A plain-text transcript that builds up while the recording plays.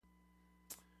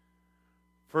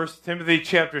First Timothy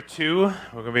chapter 2, we're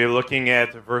going to be looking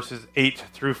at verses 8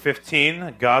 through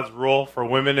 15, God's role for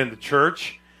women in the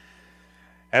church.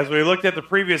 As we looked at the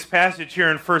previous passage here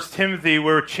in 1 Timothy,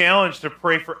 we're challenged to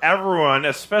pray for everyone,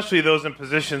 especially those in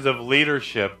positions of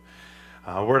leadership.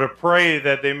 We're to pray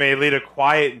that they may lead a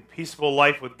quiet and peaceful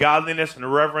life with godliness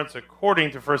and reverence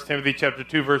according to 1 Timothy chapter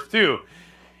 2, verse 2.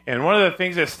 And one of the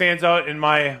things that stands out in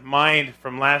my mind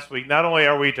from last week, not only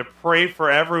are we to pray for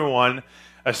everyone,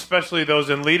 especially those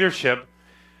in leadership,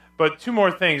 but two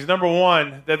more things. Number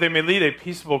one, that they may lead a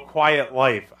peaceable, quiet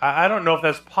life. I don't know if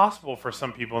that's possible for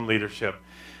some people in leadership.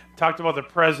 We talked about the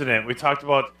president. We talked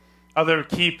about other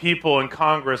key people in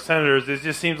Congress, senators. It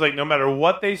just seems like no matter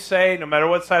what they say, no matter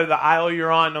what side of the aisle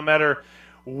you're on, no matter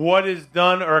what is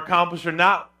done or accomplished or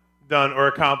not done or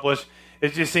accomplished,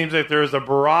 it just seems like there is a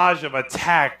barrage of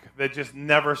attack that just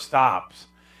never stops.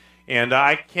 And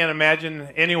I can't imagine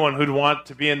anyone who'd want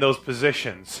to be in those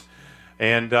positions.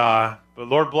 But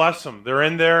Lord bless them. They're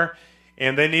in there,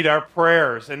 and they need our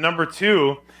prayers. And number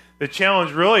two, the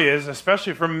challenge really is,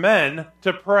 especially for men,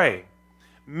 to pray.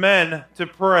 Men to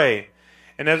pray.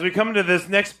 And as we come into this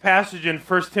next passage in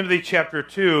 1 Timothy chapter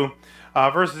 2,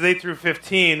 verses 8 through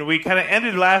 15, we kind of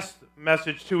ended last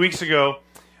message 2 weeks ago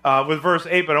with verse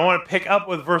 8, but I want to pick up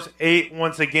with verse 8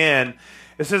 once again.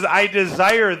 It says, I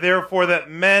desire, therefore,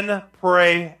 that men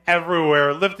pray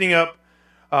everywhere, lifting up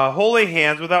holy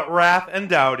hands without wrath and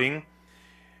doubting.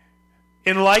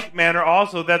 In like manner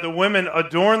also, that the women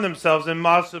adorn themselves in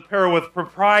modest apparel with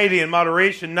propriety and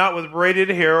moderation, not with braided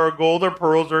hair or gold or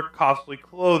pearls or costly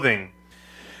clothing.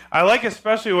 I like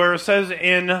especially where it says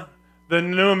in the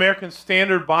New American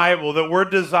Standard Bible that word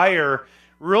desire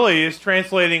really is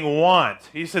translating want.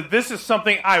 He said, this is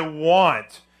something I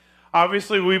want.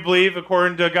 Obviously, we believe,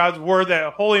 according to God's word,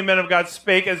 that holy men of God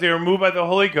spake as they were moved by the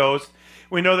Holy Ghost.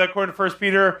 We know that according to 1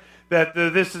 Peter, that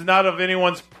this is not of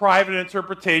anyone's private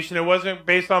interpretation. It wasn't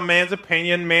based on man's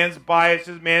opinion, man's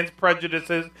biases, man's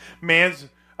prejudices, man's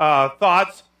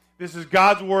thoughts. This is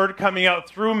God's word coming out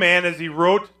through man as he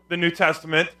wrote the New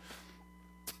Testament.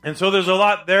 And so there's a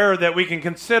lot there that we can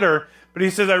consider. But he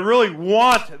says, I really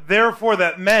want, therefore,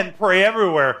 that men pray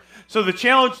everywhere. So the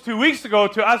challenge 2 weeks ago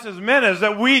to us as men is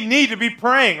that we need to be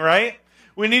praying, right?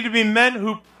 We need to be men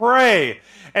who pray.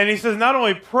 And he says not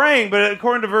only praying, but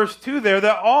according to verse 2 there,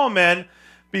 that all men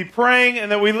be praying and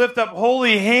that we lift up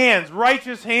holy hands,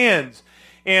 righteous hands.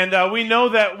 And we know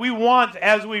that we want,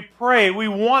 as we pray, we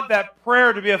want that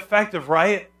prayer to be effective,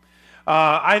 right?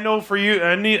 I know for you,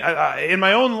 in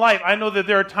my own life, I know that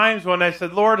there are times when I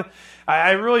said, Lord,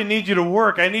 I really need you to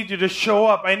work. I need you to show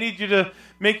up. I need you to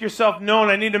make yourself known.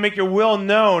 I need to make your will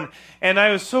known. And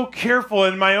I was so careful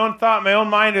in my own thought, my own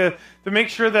mind, to make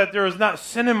sure that there was not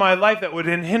sin in my life that would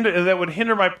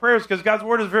hinder my prayers, because God's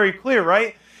word is very clear,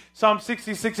 right? Psalm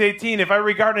 66:18, if I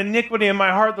regard iniquity in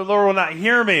my heart, the Lord will not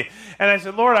hear me. And I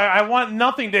said, Lord, I want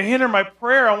nothing to hinder my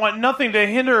prayer. I want nothing to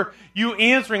hinder you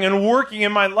answering and working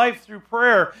in my life through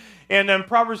prayer. And then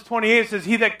Proverbs 28 says,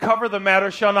 he that cover the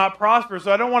matter shall not prosper. So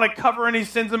I don't want to cover any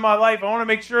sins in my life. I want to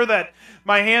make sure that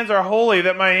my hands are holy,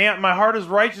 that my heart is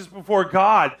righteous before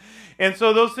God. And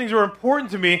so those things are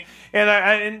important to me.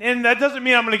 And that doesn't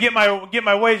mean I'm going to get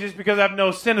my way just because I have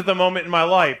no sin at the moment in my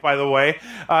life, by the way.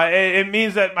 It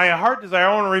means that my heart desire,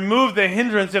 I want to remove the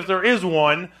hindrance, if there is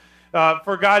one,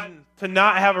 for God to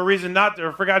not have a reason not to,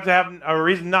 or for God to have a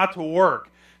reason not to work.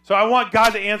 So I want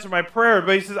God to answer my prayer.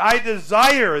 But he says, I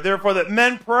desire, therefore, that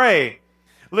men pray,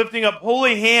 lifting up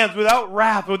holy hands without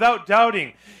wrath, without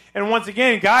doubting. And once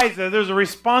again, guys, there's a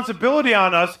responsibility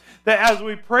on us that as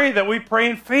we pray, that we pray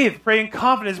in faith, pray in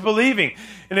confidence, believing.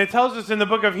 And it tells us in the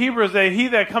book of Hebrews that he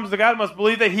that comes to God must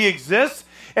believe that he exists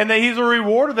and that he's a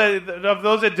rewarder of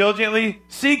those that diligently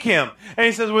seek him. And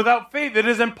he says, without faith, it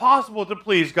is impossible to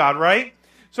please God, right?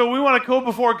 So we want to go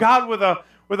before God with a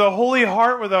holy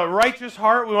heart, with a righteous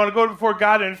heart. We want to go before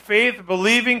God in faith,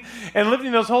 believing, and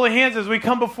lifting those holy hands as we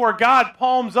come before God,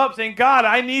 palms up, saying, God,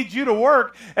 I need you to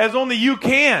work as only you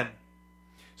can.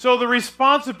 So the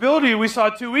responsibility we saw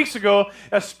 2 weeks ago,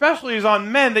 especially is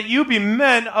on men, that you be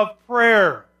men of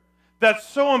prayer. That's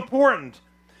so important.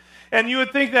 And you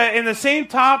would think that in the same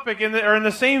topic, or in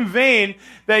the same vein,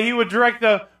 that he would direct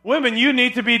the women, you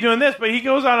need to be doing this, but he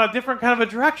goes on a different kind of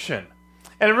a direction.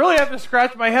 And I really have to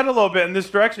scratch my head a little bit in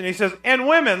this direction. He says, and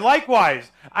women,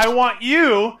 likewise, I want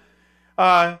you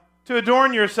to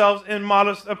adorn yourselves in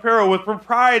modest apparel with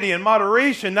propriety and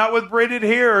moderation, not with braided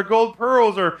hair or gold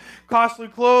pearls or costly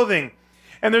clothing.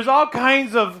 And there's all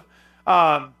kinds of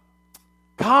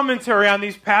commentary on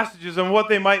these passages and what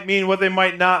they might mean, what they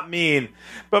might not mean.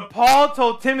 But Paul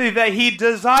told Timothy that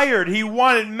he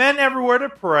wanted men everywhere to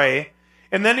pray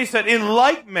And then he said, in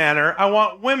like manner, I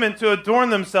want women to adorn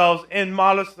themselves in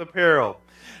modest apparel.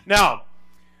 Now,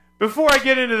 before I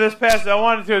get into this passage, I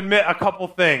wanted to admit a couple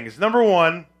things. Number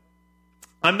one,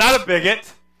 I'm not a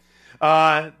bigot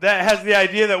that has the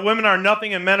idea that women are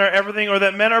nothing and men are everything, or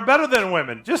that men are better than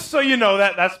women. Just so you know,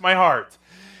 that's my heart.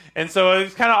 And so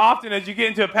it's kind of often as you get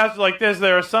into a passage like this,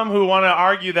 there are some who want to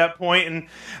argue that point. And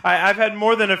I've had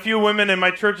more than a few women in my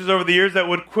churches over the years that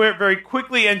would very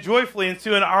quickly and joyfully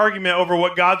ensue an argument over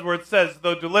what God's word says,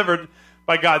 though delivered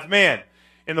by God's man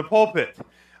in the pulpit.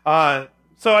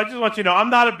 So I just want you to know, I'm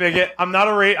not a bigot. I'm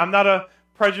not a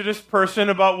prejudiced person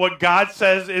about what God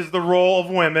says is the role of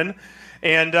women.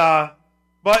 And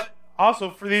but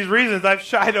also for these reasons, I've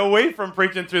shied away from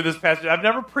preaching through this passage. I've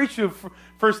never preached through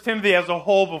 1 Timothy as a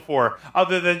whole before,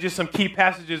 other than just some key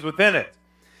passages within it.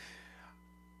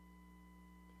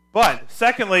 But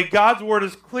secondly, God's word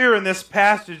is clear in this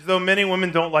passage, though many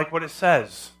women don't like what it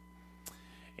says.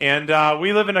 And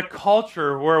we live in a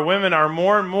culture where women are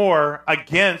more and more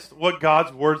against what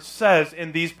God's word says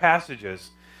in these passages.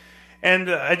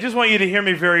 And I just want you to hear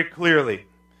me very clearly.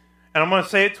 And I'm going to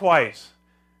say it twice.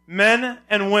 Men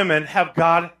and women have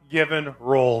God-given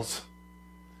roles.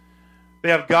 They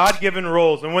have God-given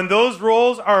roles. And when those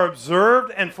roles are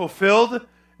observed and fulfilled,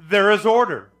 there is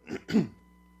order. And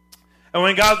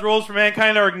when God's roles for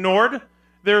mankind are ignored,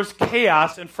 there's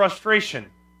chaos and frustration,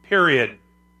 period.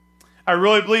 I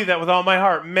really believe that with all my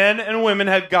heart. Men and women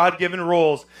have God-given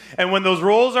roles. And when those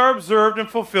roles are observed and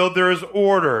fulfilled, there is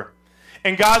order.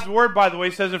 And God's word, by the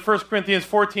way, says in 1 Corinthians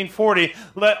 14:40,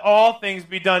 let all things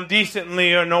be done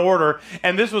decently and in order.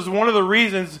 And this was one of the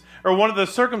reasons, or one of the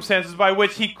circumstances by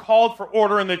which he called for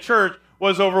order in the church,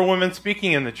 was over women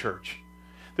speaking in the church.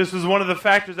 This was one of the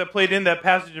factors that played in that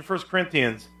passage in 1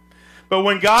 Corinthians. But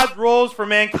when God's roles for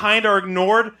mankind are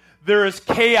ignored, there is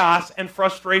chaos and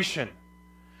frustration.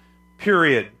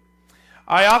 Period.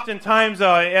 I oftentimes,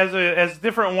 as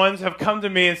different ones have come to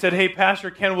me and said, hey, Pastor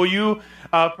Ken, will you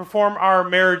perform our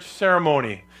marriage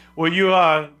ceremony? Will you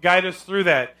guide us through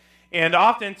that? And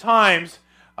oftentimes,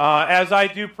 as I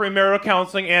do premarital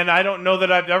counseling, and I don't know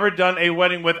that I've ever done a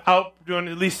wedding without doing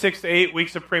at least 6 to 8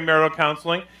 weeks of premarital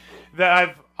counseling, that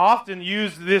I've often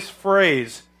used this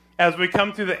phrase as we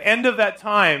come to the end of that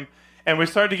time and we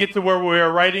start to get to where we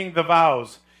are writing the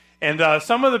vows. And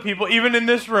some of the people, even in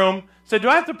this room, said, do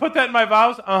I have to put that in my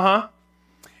vows? Uh-huh.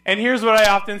 And here's what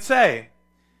I often say.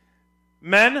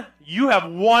 Men, you have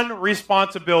one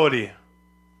responsibility.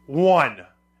 One.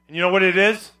 And you know what it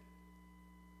is?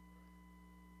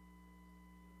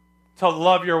 To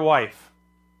love your wife.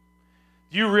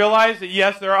 Do you realize that,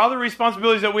 yes, there are other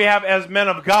responsibilities that we have as men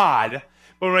of God,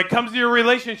 but when it comes to your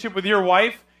relationship with your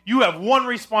wife, you have one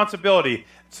responsibility.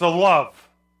 It's to love.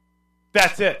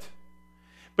 That's it.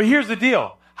 But here's the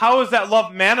deal. How is that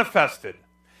love manifested?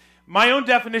 My own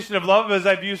definition of love, as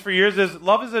I've used for years, is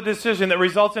love is a decision that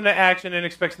results in an action and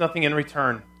expects nothing in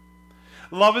return.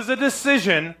 Love is a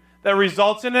decision that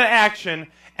results in an action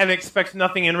and expects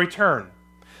nothing in return.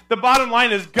 The bottom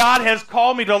line is God has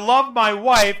called me to love my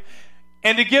wife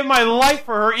and to give my life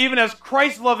for her, even as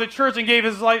Christ loved the church and gave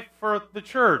his life for the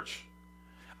church.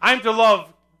 I'm to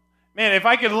love, man, if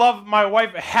I could love my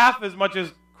wife half as much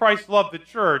as Christ loved the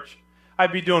church,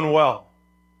 I'd be doing well.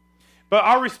 But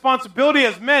our responsibility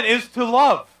as men is to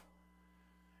love.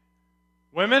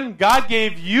 Women, God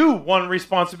gave you one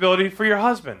responsibility for your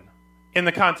husband in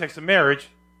the context of marriage.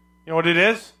 You know what it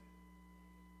is?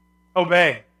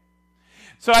 Obey.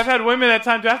 So I've had women at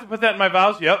times, do I have to put that in my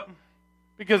vows? Yep.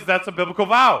 Because that's a biblical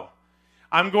vow.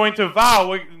 I'm going to vow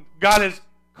what God has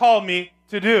called me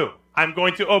to do. I'm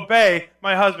going to obey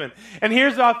my husband. And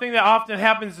here's the thing that often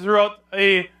happens throughout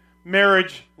a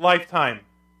marriage lifetime.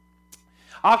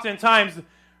 Oftentimes,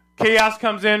 chaos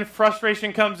comes in,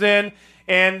 frustration comes in,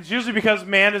 and it's usually because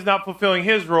man is not fulfilling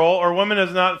his role or woman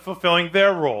is not fulfilling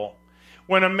their role.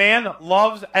 When a man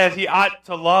loves as he ought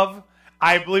to love,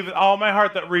 I believe with all my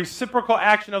heart that reciprocal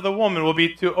action of the woman will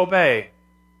be to obey.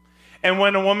 And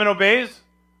when a woman obeys,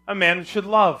 a man should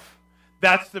love.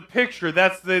 That's the picture,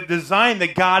 that's the design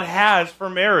that God has for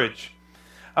marriage.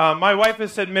 My wife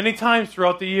has said many times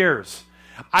throughout the years,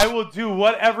 I will do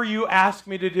whatever you ask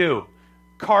me to do.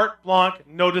 Carte blanche,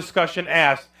 no discussion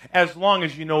asked, as long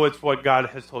as you know it's what God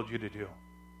has told you to do.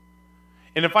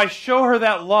 And if I show her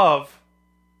that love,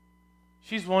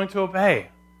 she's willing to obey.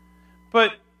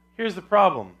 But here's the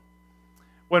problem.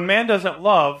 When man doesn't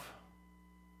love,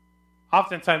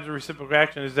 oftentimes the reciprocal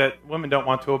action is that women don't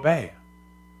want to obey.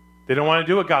 They don't want to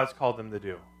do what God's called them to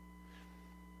do.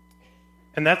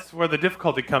 And that's where the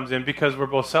difficulty comes in because we're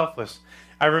both selfless.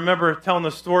 I remember telling the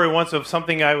story once of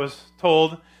something I was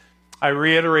told I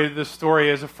reiterated this story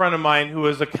as a friend of mine who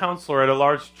was a counselor at a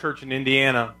large church in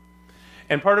Indiana.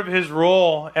 And part of his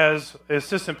role as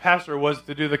assistant pastor was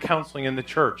to do the counseling in the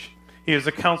church. He was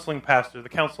the counseling pastor, the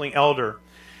counseling elder.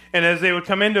 And as they would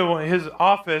come into his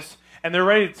office, and they're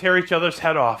ready to tear each other's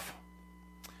head off.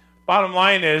 Bottom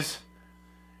line is,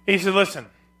 he said, listen,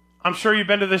 I'm sure you've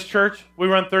been to this church. We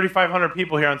run 3,500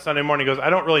 people here on Sunday morning. He goes,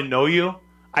 I don't really know you.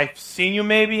 I've seen you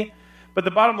maybe. But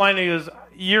the bottom line is,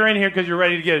 you're in here because you're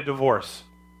ready to get a divorce.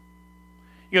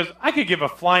 He goes, I could give a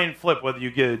flying flip whether you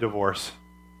get a divorce.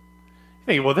 You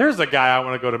think, well, there's a guy I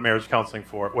want to go to marriage counseling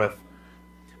with.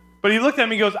 But he looked at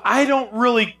me and goes, I don't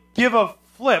really give a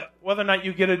flip whether or not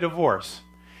you get a divorce.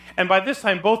 And by this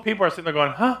time, both people are sitting there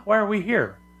going, why are we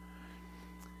here?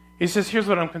 He says, here's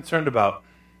what I'm concerned about.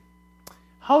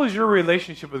 How is your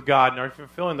relationship with God, and are you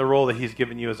fulfilling the role that he's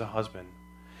given you as a husband?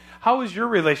 How is your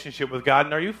relationship with God,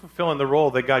 and are you fulfilling the role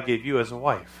that God gave you as a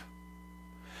wife?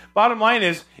 Bottom line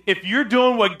is, if you're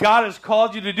doing what God has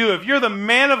called you to do, if you're the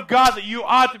man of God that you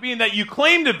ought to be and that you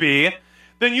claim to be,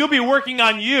 then you'll be working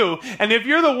on you. And if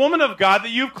you're the woman of God that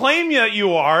you've claimed that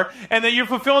you are, and that you're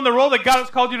fulfilling the role that God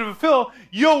has called you to fulfill,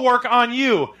 you'll work on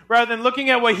you, rather than looking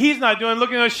at what he's not doing,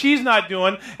 looking at what she's not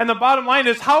doing. And the bottom line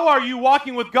is, how are you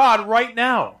walking with God right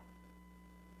now?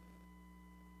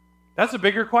 That's a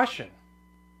bigger question.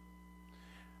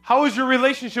 How is your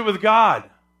relationship with God?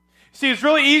 See, it's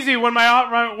really easy when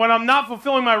I'm not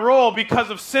fulfilling my role because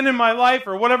of sin in my life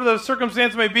or whatever the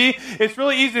circumstance may be. It's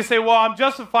really easy to say, well, I'm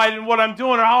justified in what I'm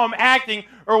doing or how I'm acting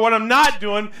or what I'm not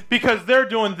doing because they're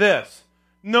doing this.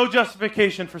 No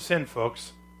justification for sin,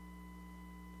 folks.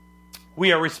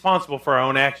 We are responsible for our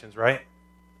own actions, right?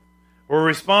 We're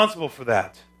responsible for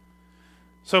that.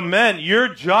 So men, your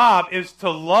job is to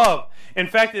love. In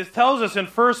fact, it tells us in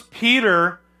 1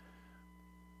 Peter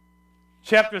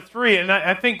chapter 3, and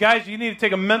I think, guys, you need to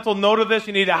take a mental note of this.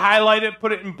 You need to highlight it,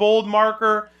 put it in bold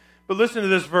marker. But listen to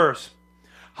this verse.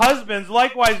 Husbands,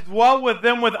 likewise, dwell with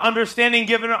them with understanding,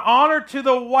 giving honor to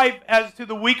the wife as to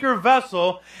the weaker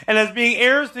vessel, and as being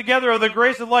heirs together of the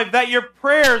grace of life, that your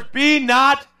prayers be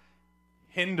not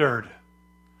hindered.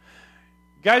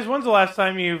 Guys, when's the last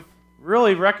time you've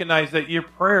really recognized that your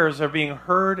prayers are being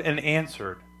heard and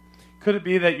answered? Could it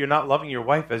be that you're not loving your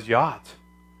wife as you ought?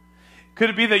 Could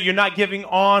it be that you're not giving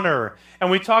honor? And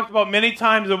we talked about many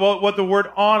times about what the word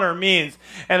honor means.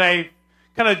 And I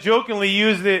kind of jokingly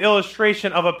use the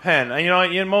illustration of a pen.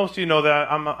 And most of you know that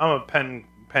I'm a pen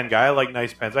guy. I like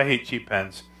nice pens. I hate cheap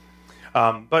pens.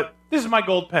 But this is my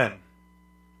gold pen.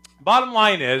 Bottom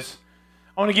line is,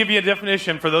 I want to give you a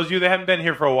definition for those of you that haven't been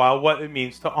here for a while, what it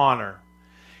means to honor.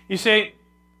 You say,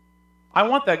 I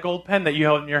want that gold pen that you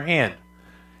held in your hand.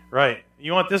 Right.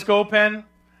 You want this gold pen?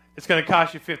 It's going to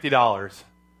cost you $50.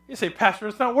 You say, Pastor,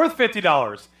 it's not worth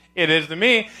 $50. It is to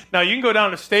me. Now, you can go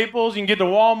down to Staples, you can get to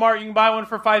Walmart, you can buy one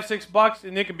for $5-6,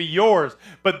 and it can be yours.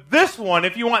 But this one,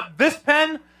 if you want this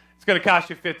pen, it's going to cost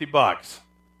you $50.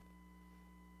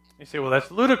 You say, well,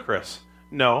 that's ludicrous.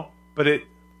 No, but it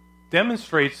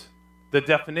demonstrates the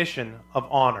definition of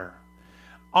honor.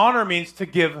 Honor means to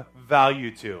give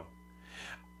value to.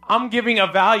 I'm giving a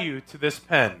value to this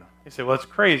pen. You say, well, it's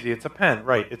crazy. It's a pen.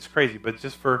 Right, it's crazy, but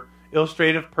just for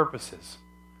illustrative purposes.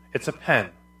 It's a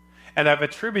pen. And I've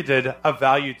attributed a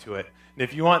value to it. And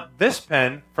if you want this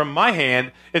pen from my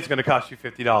hand, it's going to cost you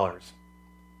 $50.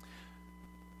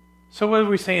 So what are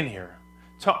we saying here?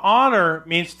 To honor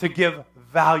means to give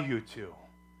value to.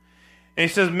 And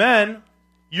he says, men,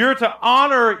 you're to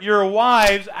honor your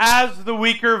wives as the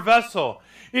weaker vessel.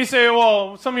 You say,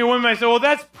 well, some of you women might say, well,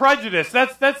 that's prejudice.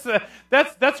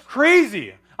 That's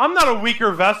crazy. I'm not a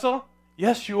weaker vessel.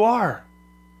 Yes, you are.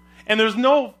 And there's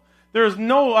no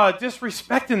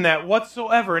disrespect in that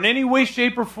whatsoever, in any way,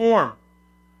 shape, or form.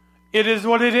 It is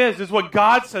what it is. It's what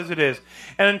God says it is.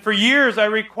 And for years, I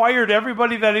required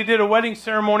everybody that I did a wedding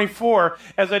ceremony for,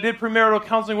 as I did premarital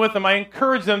counseling with them, I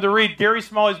encouraged them to read Gary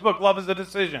Smalley's book, Love is a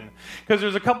Decision. Because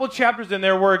there's a couple of chapters in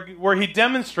there where he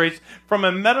demonstrates from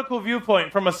a medical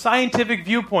viewpoint, from a scientific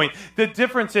viewpoint, the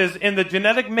differences in the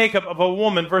genetic makeup of a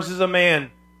woman versus a man.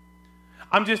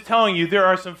 I'm just telling you, there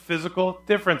are some physical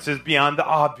differences beyond the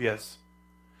obvious.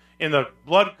 In the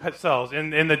blood cells, in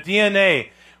the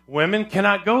DNA, women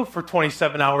cannot go for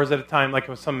 27 hours at a time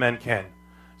like some men can.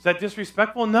 Is that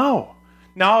disrespectful? No.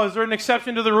 Now, is there an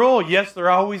exception to the rule? Yes, there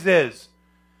always is.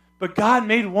 But God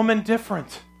made women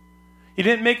different. He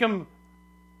didn't make them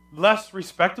less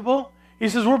respectable. He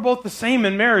says we're both the same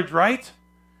in marriage, right?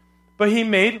 But he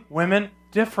made women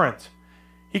different.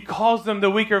 He calls them the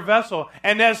weaker vessel.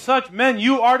 And as such, men,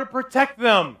 you are to protect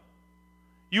them.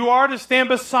 You are to stand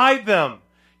beside them.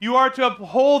 You are to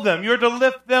uphold them. You are to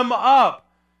lift them up.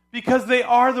 because they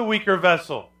are the weaker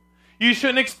vessel. You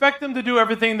shouldn't expect them to do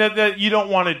everything that you don't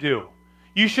want to do.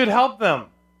 You should help them.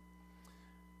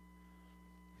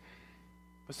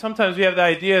 But sometimes we have the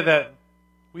idea that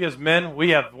we as men, we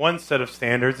have one set of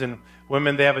standards, and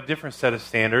women, they have a different set of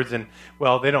standards, and,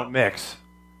 well, they don't mix.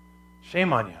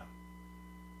 Shame on you.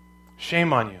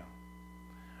 Shame on you.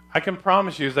 I can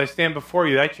promise you, as I stand before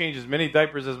you, I change as many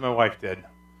diapers as my wife did.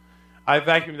 I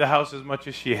vacuumed the house as much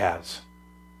as she has.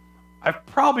 I've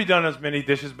probably done as many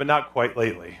dishes, but not quite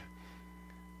lately.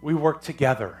 We work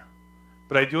together.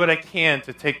 But I do what I can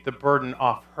to take the burden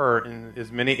off her in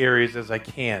as many areas as I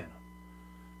can,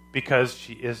 because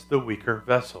she is the weaker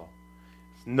vessel.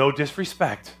 It's no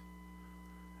disrespect.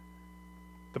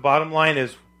 The bottom line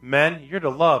is, men, you're to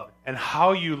love, and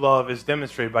how you love is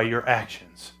demonstrated by your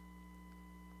actions.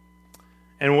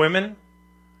 And women,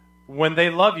 when they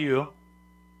love you,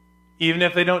 even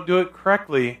if they don't do it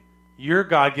correctly, your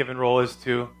God-given role is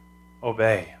to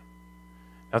obey.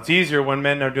 Now, it's easier when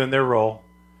men are doing their role,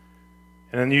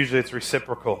 and then usually it's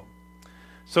reciprocal.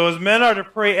 So as men are to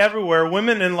pray everywhere,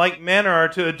 women in like manner are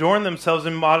to adorn themselves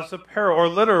in modest apparel, or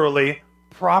literally,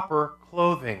 proper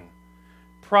clothing.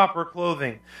 Proper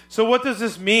clothing. So what does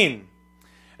this mean?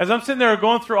 As I'm sitting there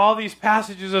going through all these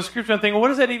passages of Scripture, I'm thinking, what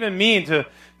does that even mean to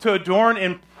adorn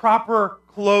in proper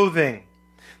clothing?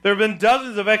 There have been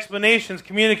dozens of explanations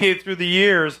communicated through the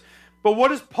years, but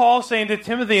what is Paul saying to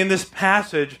Timothy in this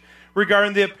passage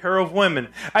regarding the apparel of women?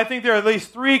 I think there are at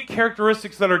least three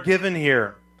characteristics that are given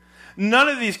here. None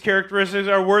of these characteristics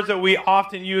are words that we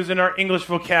often use in our English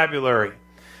vocabulary.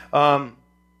 So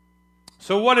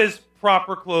what is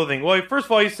proper clothing? Well, first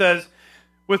of all, he says,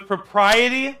 with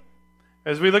propriety,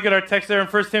 as we look at our text there in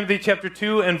 1 Timothy chapter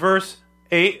 2 and verse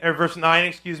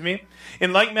 9,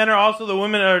 in like manner also the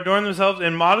women are adorn themselves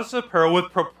in modest apparel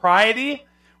with propriety,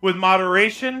 with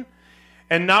moderation,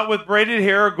 and not with braided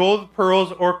hair or gold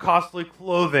pearls or costly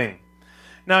clothing.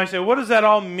 Now I say, what does that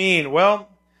all mean? Well,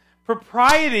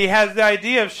 propriety has the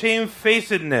idea of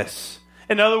shamefacedness.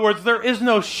 In other words, there is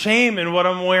no shame in what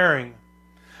I'm wearing.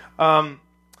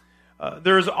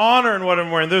 There's honor in what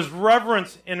I'm wearing. There's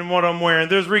reverence in what I'm wearing.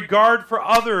 There's regard for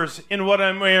others in what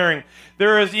I'm wearing.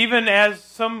 There is, even as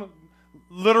some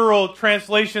literal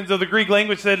translations of the Greek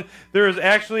language said, there is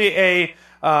actually an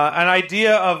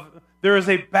idea of there is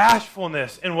a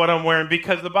bashfulness in what I'm wearing,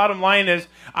 because the bottom line is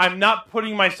I'm not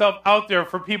putting myself out there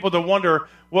for people to wonder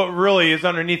what really is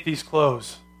underneath these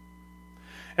clothes.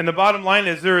 And the bottom line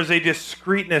is there is a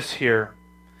discreetness here.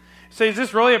 Say, is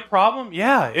this really a problem?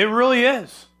 Yeah, it really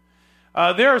is.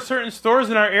 There are certain stores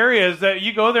in our areas that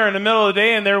you go there in the middle of the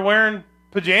day and they're wearing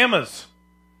pajamas.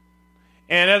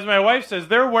 And as my wife says,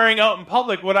 they're wearing out in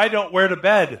public what I don't wear to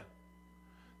bed.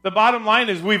 The bottom line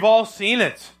is we've all seen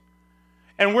it.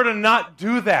 And we're to not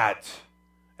do that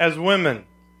as women.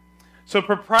 So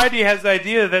propriety has the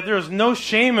idea that there is no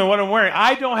shame in what I'm wearing.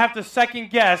 I don't have to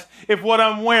second guess if what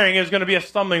I'm wearing is going to be a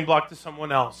stumbling block to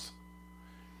someone else.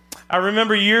 I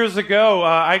remember years ago,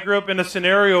 I grew up in a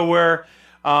scenario where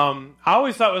I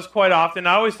always thought it was quite often,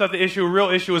 I always thought the real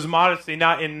issue was modesty,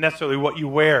 not in necessarily what you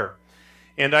wear.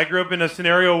 And I grew up in a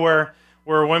scenario where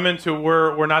women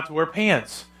were not to wear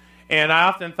pants. And I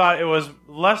often thought it was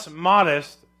less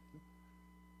modest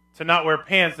to not wear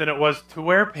pants than it was to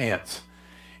wear pants.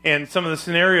 And some of the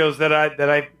scenarios that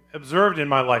I observed in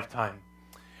my lifetime.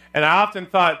 And I often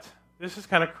thought, this is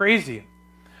kind of crazy.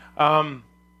 Bottom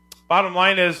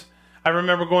line is, I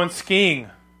remember going skiing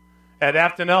at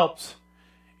Afton Alps.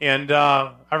 And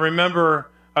I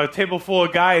remember a table full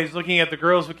of guys looking at the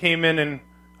girls who came in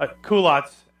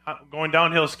culottes going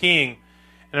downhill skiing.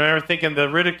 And I remember thinking the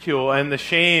ridicule and the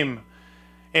shame,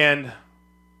 and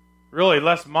really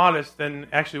less modest than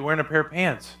actually wearing a pair of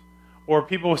pants. Or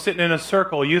people sitting in a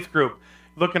circle, a youth group,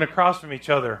 looking across from each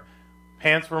other.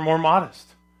 Pants were more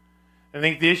modest. I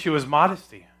think the issue is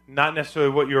modesty, not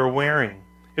necessarily what you're wearing.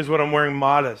 Is what I'm wearing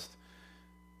modest?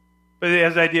 But it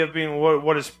has the idea of being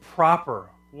what is proper,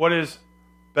 what is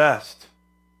best.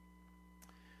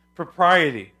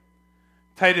 Propriety.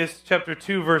 Titus chapter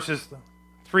 2, verses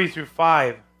 3 through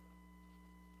 5.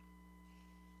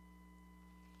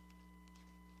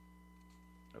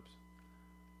 Oops.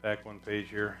 Back one page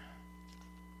here.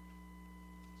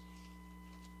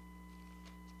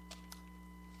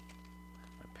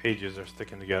 My pages are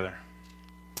sticking together.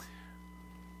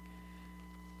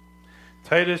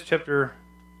 Titus chapter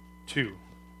 2,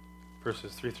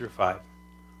 verses 3 through 5.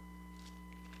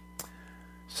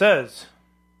 Says,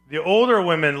 the older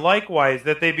women likewise,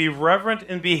 that they be reverent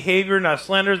in behavior, not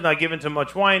slanderers, not given to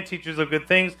much wine, teachers of good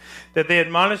things, that they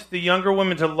admonish the younger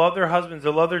women to love their husbands,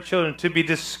 to love their children, to be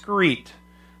discreet,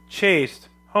 chaste,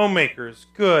 homemakers,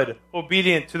 good,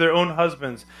 obedient to their own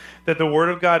husbands, that the word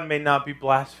of God may not be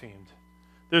blasphemed.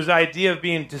 There's the idea of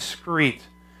being discreet,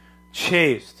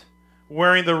 chaste,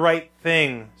 wearing the right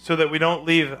thing so that we don't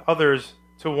leave others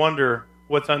to wonder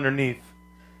what's underneath.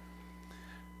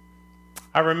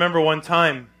 I remember one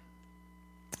time,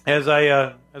 as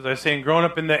I was saying, growing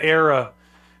up in the era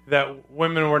that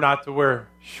women were not to wear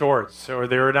shorts, or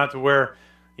they were not to wear,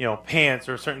 pants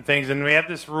or certain things. And we had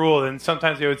this rule, and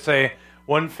sometimes they would say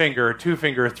 1 finger, or 2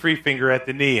 finger, or 3 finger at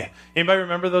the knee. Anybody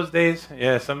remember those days?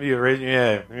 Yeah, some of you are raising.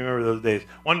 Yeah, remember those days.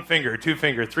 1 finger, 2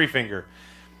 finger, 3 finger.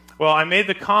 Well, I made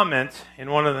the comment in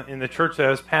the church that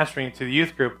I was pastoring to the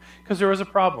youth group because there was a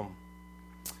problem.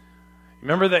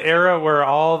 Remember the era where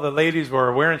all the ladies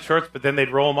were wearing shorts, but then they'd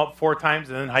roll them up 4 times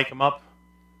and then hike them up?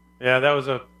 Yeah, that was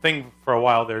a thing for a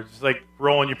while there. Just like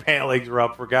rolling your pant legs were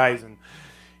up for guys, and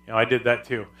I did that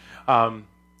too. I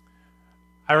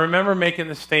remember making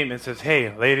the statement, says,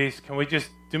 hey, ladies, can we just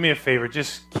do me a favor?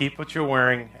 Just keep what you're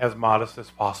wearing as modest as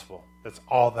possible. That's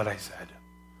all that I said.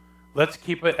 Let's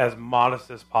keep it as modest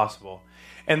as possible.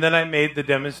 And then I did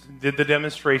the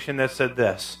demonstration that said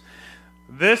this.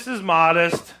 This is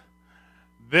modest.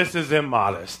 This is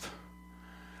immodest.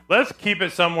 Let's keep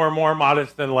it somewhere more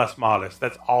modest than less modest.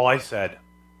 That's all I said.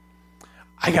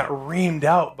 I got reamed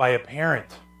out by a parent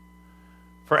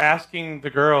for asking the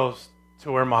girls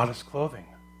to wear modest clothing.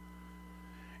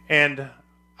 And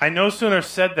I no sooner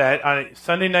said that on a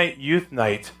Sunday night youth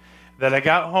night that I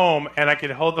got home and I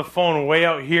could hold the phone way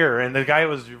out here, and the guy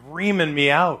was reaming me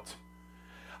out.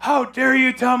 How dare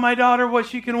you tell my daughter what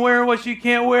she can wear and what she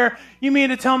can't wear? You mean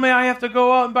to tell me I have to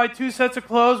go out and buy 2 sets of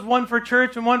clothes, 1 for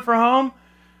church and 1 for home?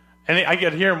 And I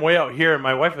could hear him way out here, and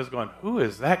my wife was going, who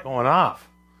is that going off?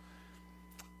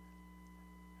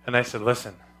 And I said,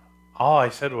 listen, all I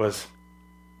said was,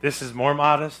 this is more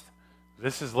modest,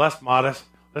 this is less modest,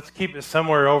 let's keep it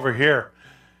somewhere over here.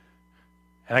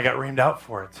 And I got reamed out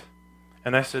for it.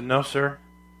 And I said, no, sir,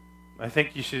 I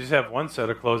think you should just have 1 set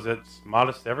of clothes that's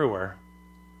modest everywhere.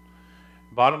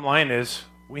 Bottom line is,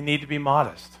 we need to be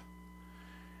modest.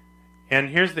 And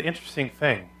here's the interesting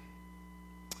thing.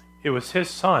 It was his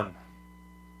son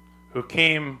who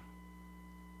came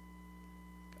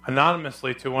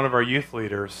anonymously to one of our youth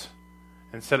leaders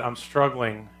and said, I'm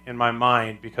struggling in my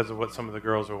mind because of what some of the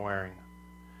girls are wearing.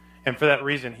 And for that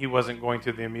reason, he wasn't going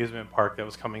to the amusement park that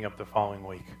was coming up the following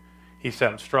week. He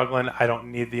said, I'm struggling. I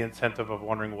don't need the incentive of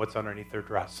wondering what's underneath their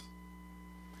dress.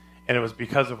 And it was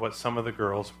because of what some of the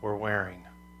girls were wearing.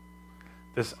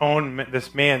 This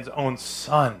man's own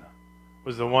son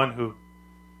was the one who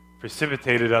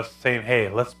precipitated us saying, hey,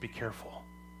 let's be careful.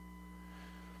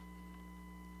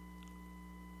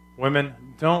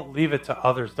 Women, don't leave it to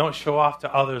others. Don't show off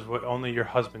to others what only your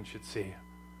husband should see.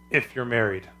 If you're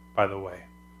married, by the way.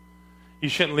 You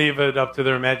shouldn't leave it up to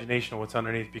their imagination what's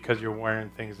underneath because you're wearing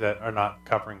things that are not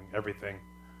covering everything.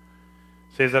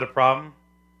 Say, is that a problem?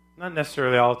 Not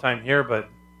necessarily all the time here, but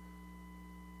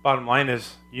bottom line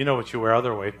is, you know what you wear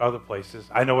other places.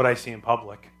 I know what I see in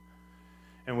public.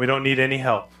 And we don't need any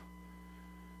help.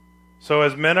 So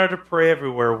as men are to pray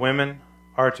everywhere, women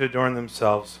are to adorn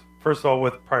themselves. First of all,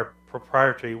 with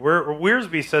propriety.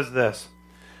 Wiersbe says this,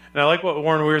 and I like what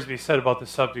Warren Wiersbe said about the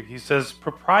subject. He says,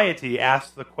 propriety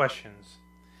asks the questions.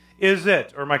 Is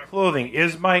it, or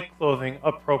is my clothing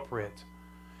appropriate?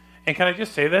 And can I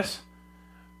just say this?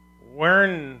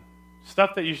 Wearing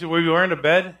stuff that you should be wearing to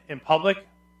bed in public,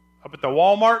 up at the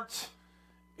Walmarts,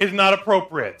 is not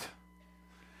appropriate.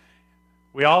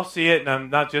 We all see it, and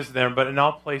not just there, but in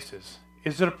all places.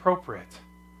 Is it appropriate?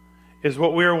 Is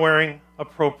what we are wearing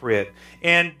appropriate?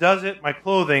 And does my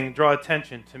clothing, draw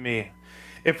attention to me?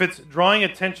 If it's drawing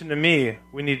attention to me,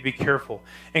 we need to be careful.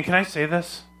 And can I say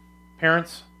this,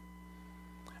 parents?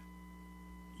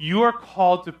 You are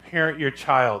called to parent your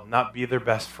child, not be their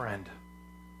best friend.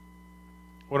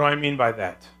 What do I mean by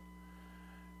that?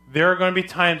 There are going to be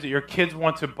times that your kids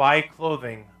want to buy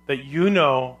clothing that you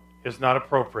know is not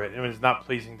appropriate and is not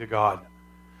pleasing to God.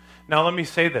 Now let me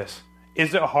say this.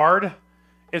 Is it hard?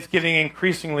 It's getting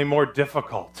increasingly more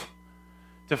difficult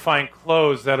to find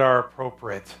clothes that are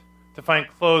appropriate, to find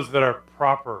clothes that are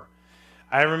proper.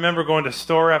 I remember going to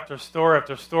store after store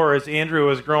after store as Andrew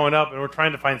was growing up, and we're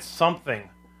trying to find something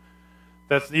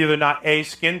that's either not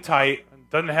skin tight,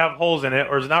 doesn't have holes in it,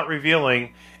 or is not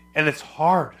revealing, and it's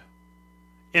hard.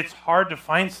 It's hard to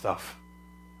find stuff.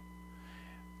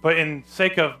 But in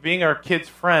sake of being our kids'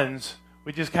 friends,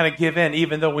 we just kind of give in,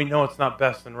 even though we know it's not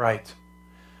best and right.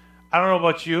 I don't know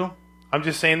about you. I'm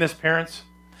just saying this, parents,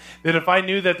 that if I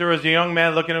knew that there was a young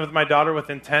man looking at my daughter with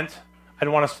intent, I'd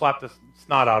want to slap the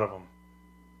snot out of him.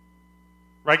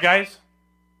 Right, guys?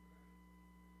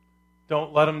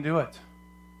 don't let them do it.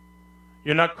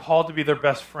 You're not called to be their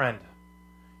best friend.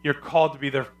 You're called to be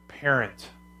their parent.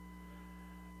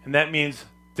 And that means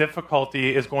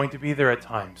difficulty is going to be there at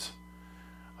times.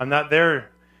 I'm not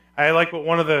there. I like what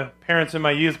one of the parents in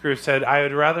my youth group said, I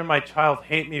would rather my child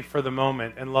hate me for the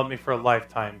moment and love me for a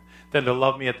lifetime than to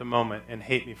love me at the moment and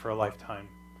hate me for a lifetime.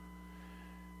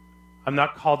 I'm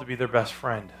not called to be their best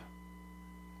friend.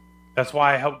 That's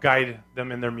why I help guide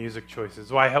them in their music choices.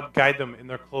 That's why I help guide them in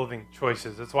their clothing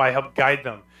choices. That's why I help guide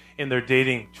them in their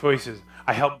dating choices.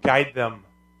 I help guide them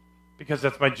because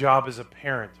that's my job as a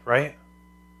parent, right?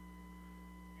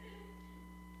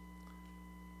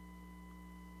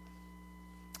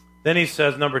 Then he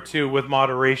says, number 2, with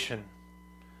moderation.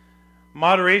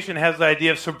 Moderation has the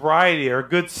idea of sobriety or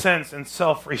good sense and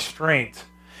self-restraint.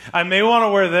 I may want to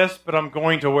wear this, but I'm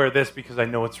going to wear this because I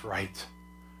know it's right.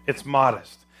 It's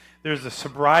modest. There's a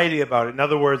sobriety about it. In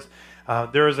other words,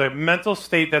 there is a mental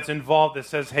state that's involved that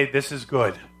says, hey, this is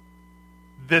good.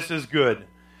 This is good.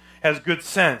 Has good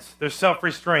sense. There's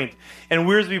self-restraint. And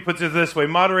Wiersbe puts it this way.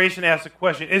 Moderation asks the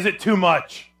question, is it too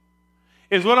much?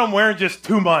 Is what I'm wearing just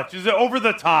too much? Is it over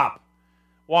the top?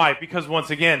 Why? Because once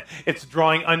again, it's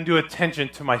drawing undue attention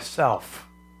to myself.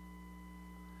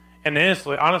 And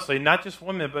honestly, not just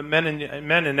women, but men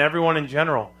and everyone in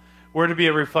general. We're to be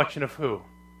a reflection of who?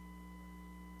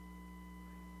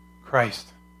 Christ.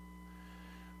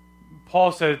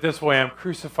 Paul said it this way, I'm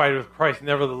crucified with Christ,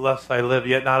 nevertheless I live,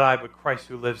 yet not I, but Christ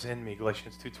who lives in me,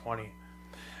 Galatians 2:20.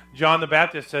 John the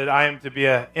Baptist said, I am to be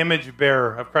an image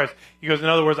bearer of Christ. He goes, in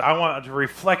other words, I want to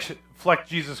reflect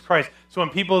Jesus Christ. So when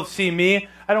people see me,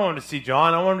 I don't want them to see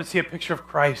John, I want them to see a picture of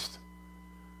Christ.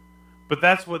 But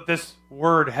that's what this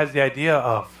word has the idea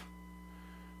of.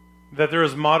 That there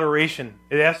is moderation.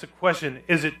 It asks the question,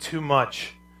 is it too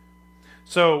much?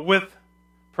 So with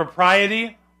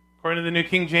propriety, according to the New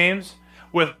King James,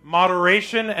 with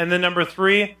moderation, and then number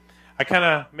 3, I kind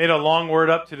of made a long word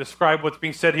up to describe what's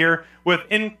being said here, with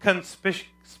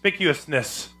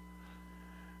inconspicuousness.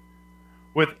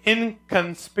 With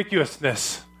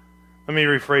inconspicuousness. Let me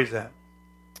rephrase that.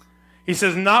 He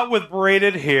says, not with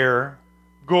braided hair,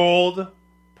 gold,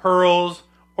 pearls,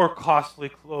 or costly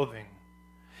clothing.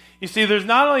 You see, there's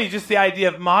not only just the idea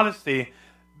of modesty,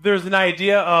 there's an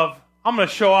idea of, I'm going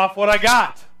to show off what I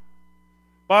got.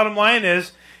 Bottom line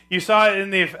is, you saw it in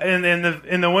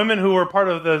the women who were part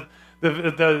of the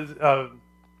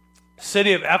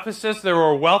city of Ephesus. There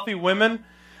were wealthy women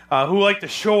who liked to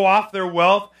show off their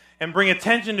wealth and bring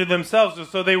attention to themselves.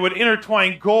 So they would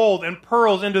intertwine gold and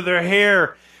pearls into their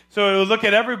hair. So it would look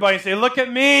at everybody and say, look at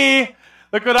me.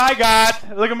 Look what I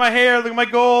got. Look at my hair. Look at my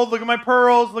gold. Look at my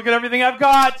pearls. Look at everything I've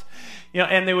got.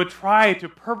 And they would try to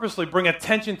purposely bring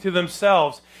attention to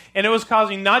themselves. And it was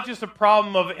causing not just a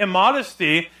problem of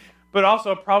immodesty, but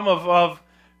also a problem of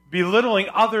belittling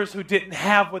others who didn't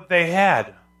have what they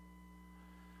had.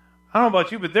 I don't know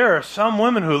about you, but there are some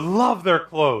women who love their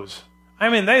clothes. I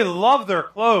mean, they love their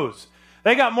clothes.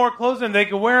 They got more clothes than they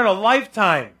could wear in a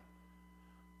lifetime.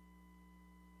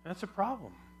 That's a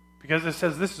problem. Because it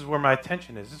says this is where my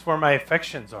attention is. This is where my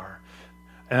affections are.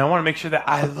 And I want to make sure that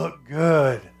I look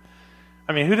good.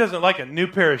 I mean, who doesn't like a new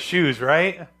pair of shoes,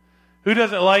 right? Who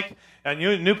doesn't like a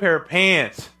new pair of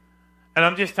pants? And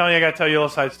I'm just telling you, I got to tell you a little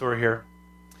side story here.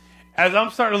 As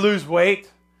I'm starting to lose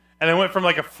weight, and I went from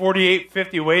like a 48,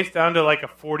 50 waist down to like a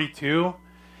 42,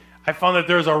 I found that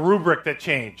there's a rubric that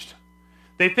changed.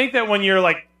 They think that when you're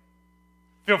like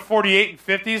 48 and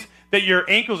 50s, that your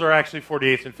ankles are actually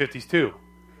 48s and 50s too.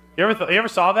 You ever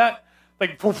saw that?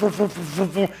 Like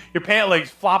your pant legs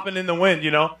flopping in the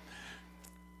wind, All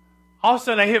of a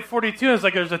sudden I hit 42 and it's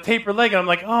like there's a tapered leg and I'm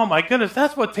like, oh my goodness,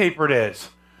 that's what tapered is.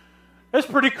 That's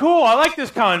pretty cool. I like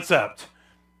this concept.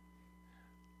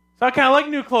 So I kind of like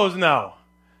new clothes now.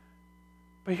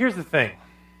 But here's the thing.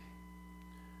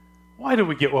 Why do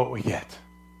we get what we get?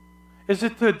 Is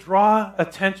it to draw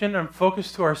attention and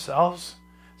focus to ourselves?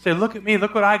 Say, look at me,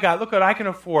 look what I got, look what I can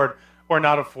afford, or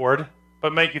not afford,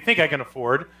 but make you think I can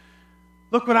afford.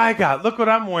 Look what I got, look what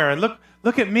I'm wearing,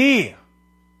 look at me.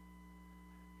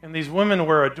 And these women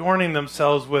were adorning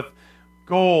themselves with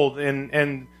gold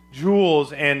and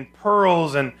jewels and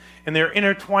pearls, and they're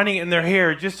intertwining in their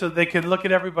hair just so they could look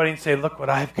at everybody and say, look what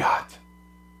I've got.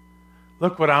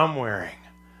 Look what I'm wearing.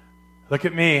 Look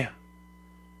at me.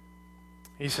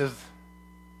 He says,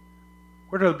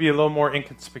 we're to be a little more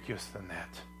inconspicuous than that.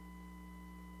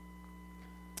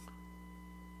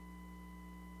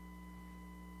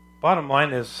 Bottom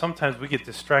line is, sometimes we get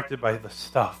distracted by the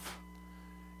stuff.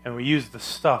 And we use the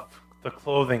stuff, the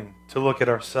clothing, to look at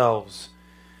ourselves.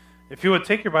 If you would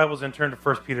take your Bibles and turn to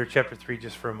 1 Peter chapter 3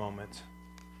 just for a moment.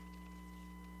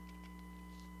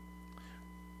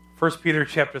 1 Peter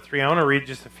chapter 3. I want to read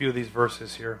just a few of these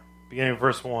verses here, beginning of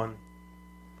verse 1.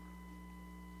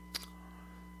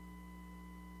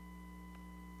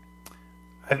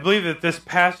 I believe that this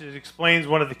passage explains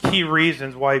one of the key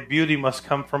reasons why beauty must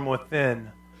come from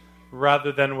within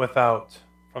rather than without,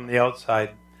 from the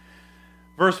outside.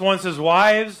 Verse 1 says,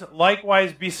 "Wives,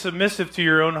 likewise be submissive to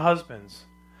your own husbands,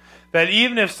 that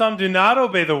even if some do not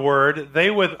obey the word,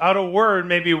 they without a word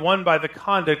may be won by the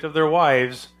conduct of their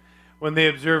wives, when they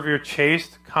observe your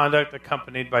chaste conduct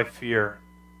accompanied by fear."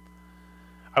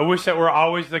 I wish that were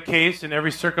always the case in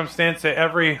every circumstance, that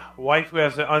every wife who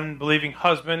has an unbelieving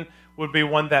husband would be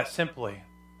won that simply.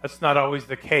 That's not always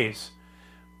the case.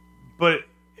 But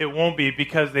it won't be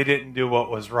because they didn't do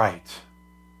what was right.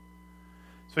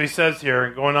 So he says here,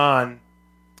 going on,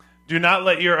 "Do not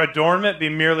let your adornment be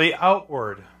merely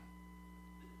outward."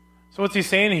 So what's he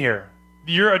saying here?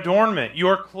 Your adornment,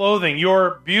 your clothing,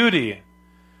 your beauty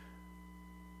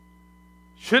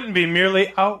shouldn't be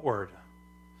merely outward.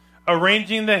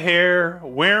 Arranging the hair,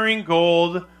 wearing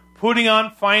gold, putting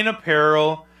on fine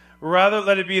apparel. Rather,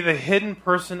 let it be the hidden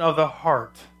person of the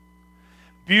heart.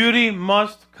 Beauty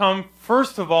must come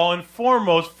first of all and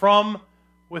foremost from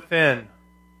within.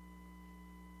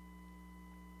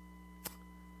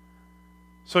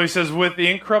 So he says, with the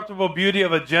incorruptible beauty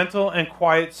of a gentle and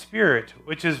quiet spirit,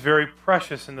 which is very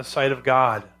precious in the sight of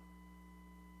God.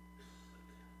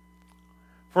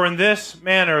 For in this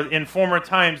manner, in former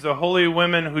times, the holy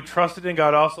women who trusted in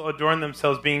God also adorned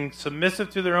themselves, being submissive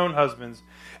to their own husbands,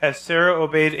 as Sarah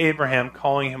obeyed Abraham,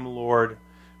 calling him Lord,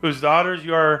 whose daughters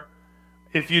you are,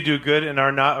 if you do good and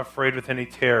are not afraid with any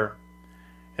terror.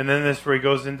 And then this where he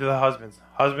goes into the husbands.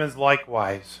 Husbands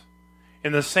likewise.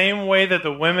 In the same way that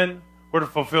the women were to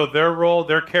fulfill their role,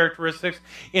 their characteristics,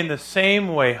 in the same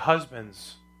way,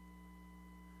 husbands,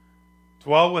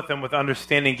 dwell with them with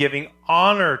understanding, giving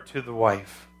honor to the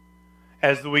wife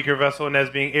as the weaker vessel and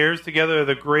as being heirs together of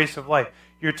the grace of life.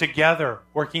 You're together,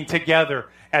 working together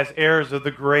as heirs of the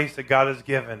grace that God has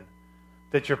given,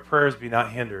 that your prayers be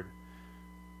not hindered.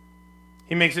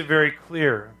 He makes it very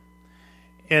clear.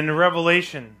 In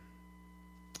Revelation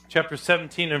chapter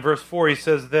 17 and verse 4, he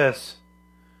says this,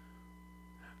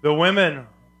 "The women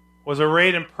was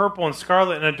arrayed in purple and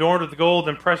scarlet and adorned with gold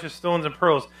and precious stones and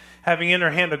pearls, having in her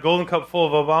hand a golden cup full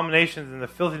of abominations and the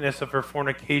filthiness of her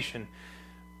fornication."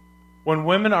 When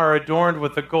women are adorned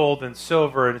with the gold and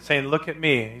silver and saying, "Look at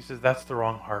me," he says, that's the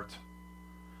wrong heart.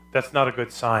 That's not a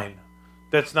good sign.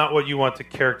 That's not what you want to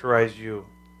characterize you.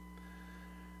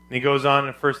 And he goes on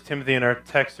in 1 Timothy, in our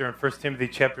text here in 1 Timothy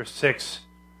chapter 6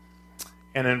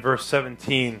 and in verse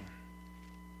 17,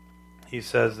 he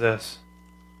says this,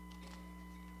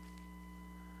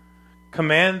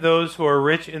 "Command those who are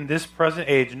rich in this present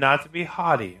age not to be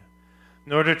haughty,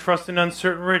 nor to trust in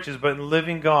uncertain riches, but in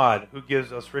living God, who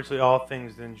gives us richly all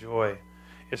things to enjoy."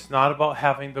 It's not about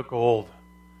having the gold.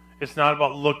 It's not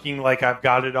about looking like I've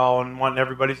got it all and wanting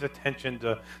everybody's attention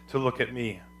to look at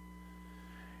me.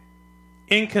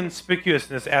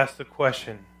 Inconspicuousness asks the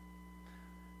question,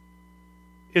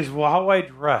 is how I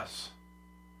dress,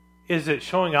 is it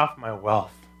showing off my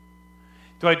wealth?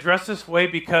 Do I dress this way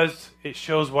because it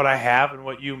shows what I have and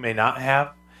what you may not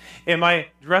have? Am I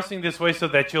dressing this way so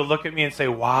that you'll look at me and say,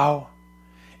 wow?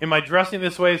 Am I dressing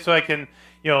this way so I can,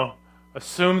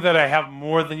 assume that I have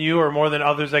more than you or more than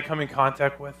others I come in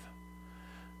contact with?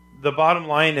 The bottom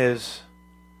line is,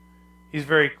 he's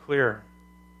very clear.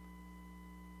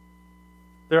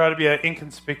 There ought to be an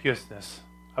inconspicuousness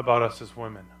about us as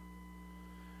women.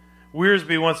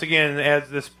 Wiersbe once again adds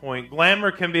this point,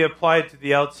 glamour can be applied to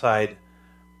the outside,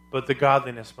 but the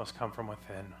godliness must come from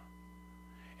within.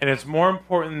 And it's more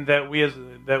important that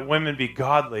that women be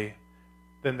godly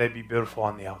than they be beautiful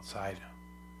on the outside.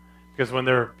 Because when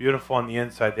they're beautiful on the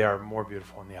inside, they are more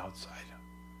beautiful on the outside.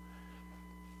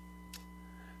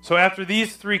 So after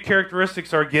these three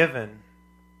characteristics are given,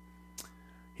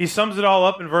 he sums it all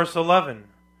up in verse 11.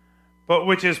 But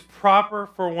which is proper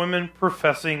for women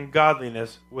professing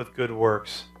godliness with good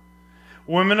works.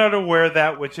 Women are to wear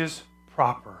that which is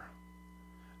proper,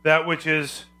 that which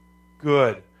is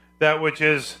good, that which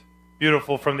is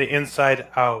beautiful from the inside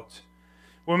out.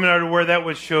 Women are to wear that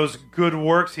which shows good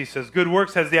works, he says. Good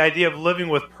works has the idea of living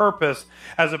with purpose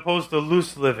as opposed to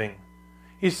loose living.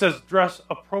 He says, dress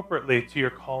appropriately to your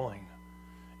calling.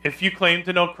 If you claim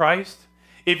to know Christ,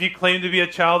 if you claim to be a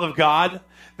child of God,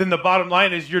 then the bottom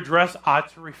line is your dress ought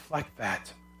to reflect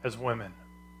that as women.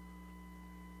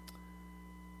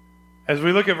 As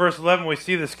we look at verse 11, we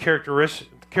see this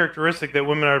characteristic that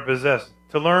women are to possess.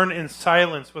 To learn in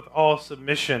silence with all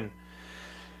submission.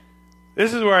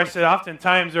 This is where I said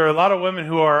oftentimes there are a lot of women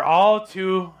who are all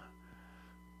too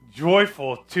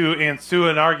joyful to ensue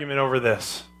an argument over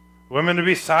this. Women to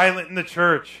be silent in the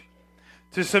church.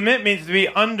 To submit means to be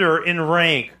under in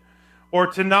rank, or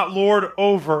to not lord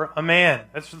over a man.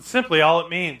 That's simply all it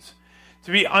means.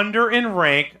 To be under in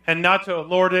rank and not to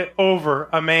lord it over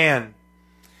a man.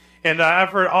 And I've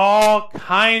heard all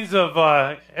kinds of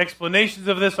explanations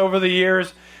of this over the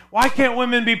years. Why can't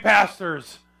women be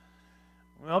pastors?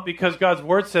 Well, because God's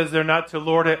word says they're not to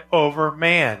lord it over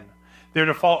man. They're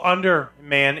to fall under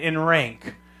man in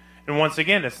rank. And once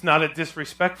again, it's not a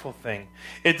disrespectful thing.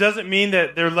 It doesn't mean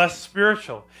that they're less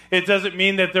spiritual. It doesn't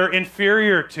mean that they're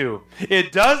inferior to.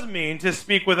 It does mean to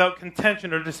speak without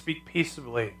contention or to speak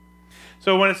peaceably.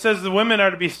 So when it says the women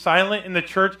are to be silent in the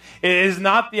church, it is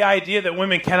not the idea that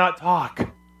women cannot talk.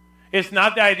 It's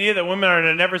not the idea that women are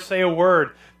to never say a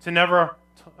word, to never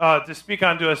to speak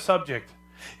onto a subject.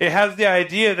 It has the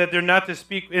idea that they're not to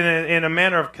speak in a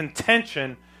manner of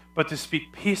contention, but to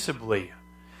speak peaceably.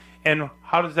 And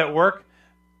how does that work?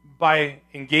 By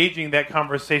engaging that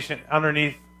conversation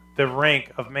underneath the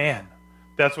rank of man.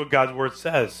 That's what God's word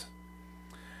says.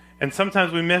 And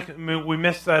sometimes we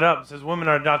miss that up. It says women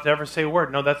are not to ever say a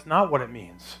word. No, that's not what it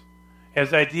means. It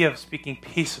has the idea of speaking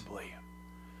peaceably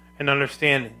and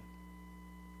understanding.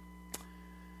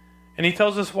 And he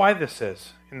tells us why this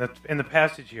is in the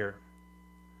passage here.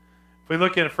 If we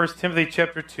look at 1 Timothy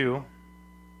chapter 2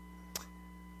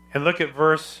 and look at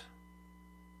verse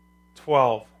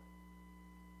 12.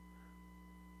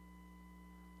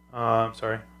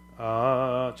 Chapter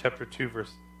 2,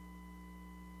 verse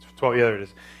 12. Yeah, there it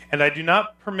is. And I do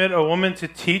not permit a woman to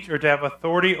teach or to have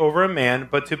authority over a man,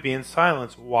 but to be in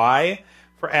silence. Why?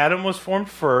 For Adam was formed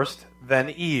first, then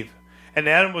Eve. And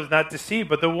Adam was not deceived,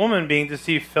 but the woman being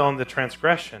deceived fell into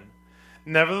transgression.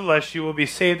 Nevertheless, she will be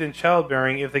saved in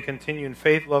childbearing if they continue in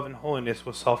faith, love, and holiness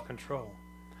with self-control.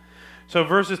 So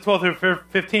verses 12 through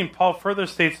 15, Paul further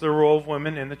states the role of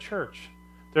women in the church.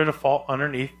 They're to fall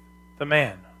underneath the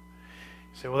man.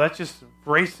 You say, well, that's just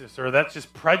racist, or that's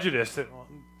just prejudice.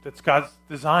 That's God's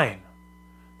design.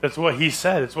 That's what he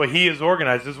said. It's what he has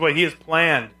organized. It's what he has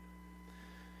planned.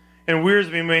 And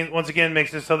Wiersbe, once again,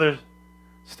 makes this other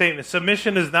statement.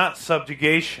 Submission is not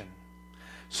subjugation.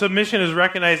 Submission is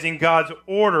recognizing God's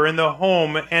order in the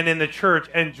home and in the church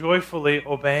and joyfully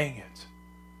obeying it.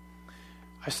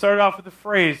 I started off with the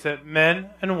phrase that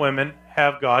men and women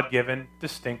have God-given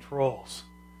distinct roles.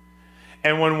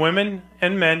 And when women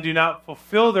and men do not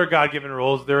fulfill their God-given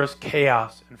roles, there is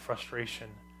chaos and frustration.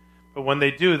 But when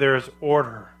they do, there is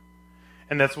order.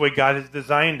 And that's the way God has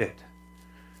designed it.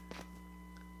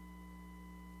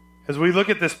 As we look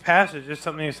at this passage, there's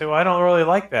something you say, well, I don't really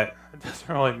like that. It doesn't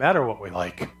really matter what we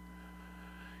like.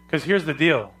 Because here's the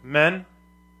deal. Men,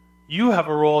 you have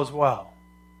a role as well.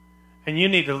 And you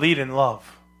need to lead in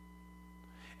love.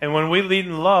 And when we lead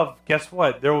in love, guess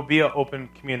what? There will be an open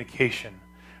communication.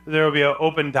 There will be an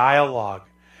open dialogue.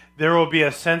 There will be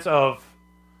a sense of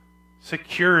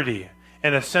security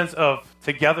and a sense of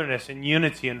togetherness and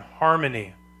unity and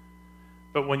harmony.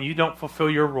 But when you don't fulfill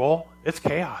your role, it's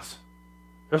chaos.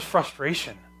 There's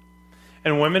frustration.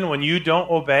 And women, when you don't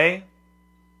obey,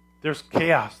 there's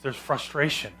chaos. There's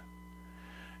frustration.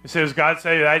 You say, does God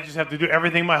say that I just have to do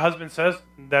everything my husband says?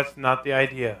 That's not the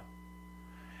idea.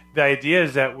 The idea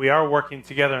is that we are working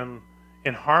together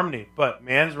in harmony, but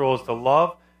man's role is to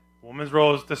love, woman's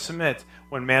role is to submit.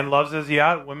 When man loves as he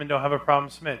ought, women don't have a problem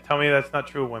submit. Tell me that's not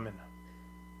true, women.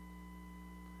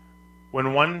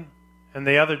 When one and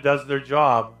the other does their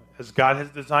job as God has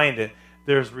designed it,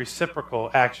 there's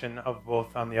reciprocal action of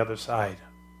both on the other side.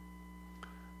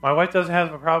 My wife doesn't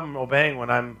have a problem obeying when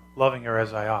I'm loving her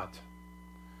as I ought.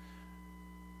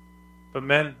 But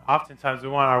men, oftentimes we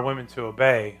want our women to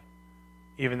obey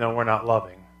even though we're not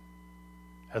loving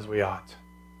as we ought.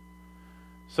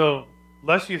 So,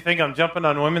 lest you think I'm jumping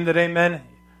on women today, men,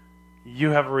 you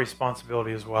have a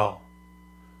responsibility as well.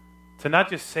 To not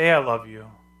just say I love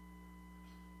you.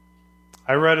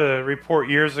 I read a report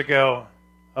years ago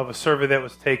of a survey that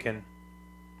was taken.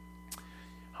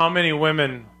 How many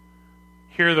women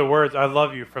hear the words, I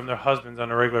love you, from their husbands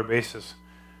on a regular basis?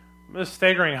 It's a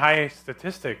staggering high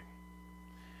statistic.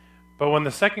 But when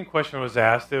the second question was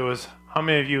asked, it was, how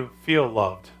many of you feel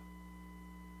loved?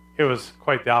 It was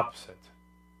quite the opposite.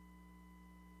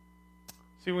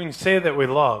 See, we can say that we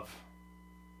love,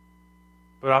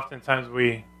 but oftentimes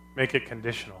we make it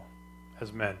conditional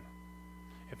as men.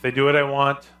 If they do what I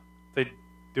want, if they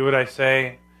do what I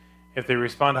say, if they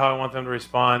respond how I want them to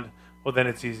respond, well, then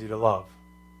it's easy to love.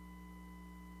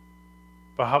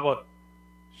 But how about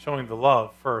showing the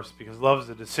love first? Because love is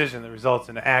a decision that results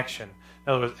in action.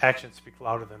 In other words, actions speak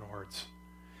louder than words.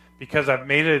 Because I've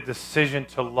made a decision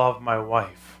to love my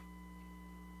wife,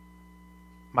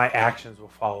 my actions will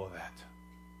follow that.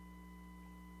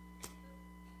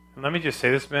 And let me just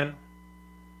say this, men.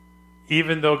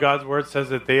 Even though God's word says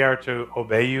that they are to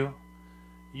obey you,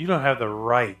 you don't have the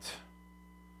right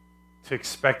to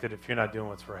expect it if you're not doing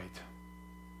what's right.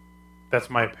 That's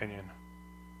my opinion.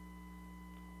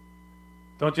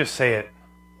 Don't just say it,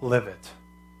 live it.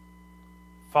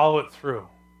 Follow it through.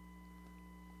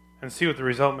 And see what the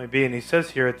result may be. And he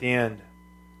says here at the end,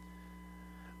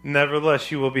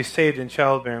 nevertheless, you will be saved in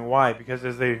childbearing. Why? Because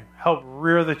as they help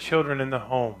rear the children in the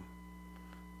home,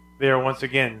 they are once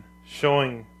again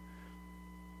showing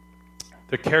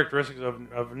the characteristics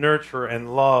of nurture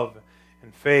and love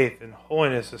and faith and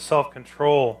holiness and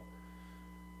self-control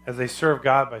as they serve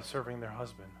God by serving their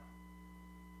husband.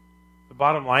 The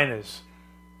bottom line is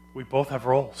we both have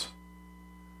roles.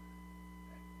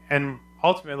 And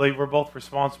ultimately, we're both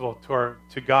responsible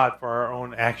to God for our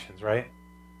own actions, right?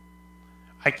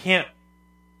 I can't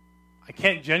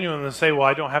genuinely say, well,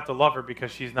 I don't have to love her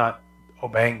because she's not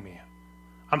obeying me.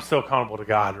 I'm still accountable to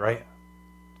God, right?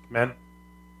 Men,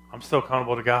 I'm still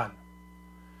accountable to God.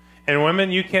 And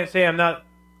women, you can't say I'm not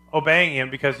obeying him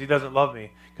because he doesn't love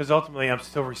me, because ultimately I'm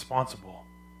still responsible.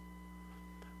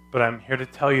 But I'm here to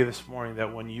tell you this morning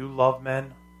that when you love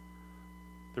men,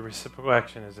 the reciprocal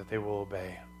action is that they will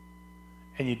obey.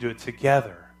 And you do it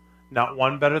together. Not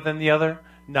one better than the other,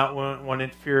 not one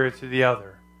inferior to the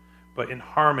other, but in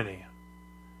harmony,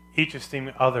 each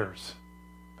esteeming others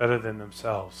better than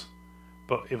themselves,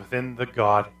 but within the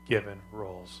God-given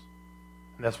roles.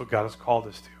 And that's what God has called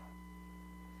us to.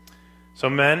 So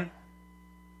men,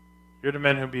 you're the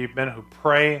men who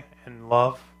pray and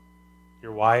love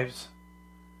your wives.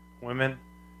 Women,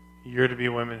 you're to be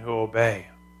women who obey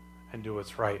and do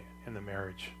what's right in the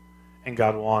marriage. And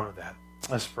God will honor that.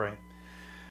 Let's pray.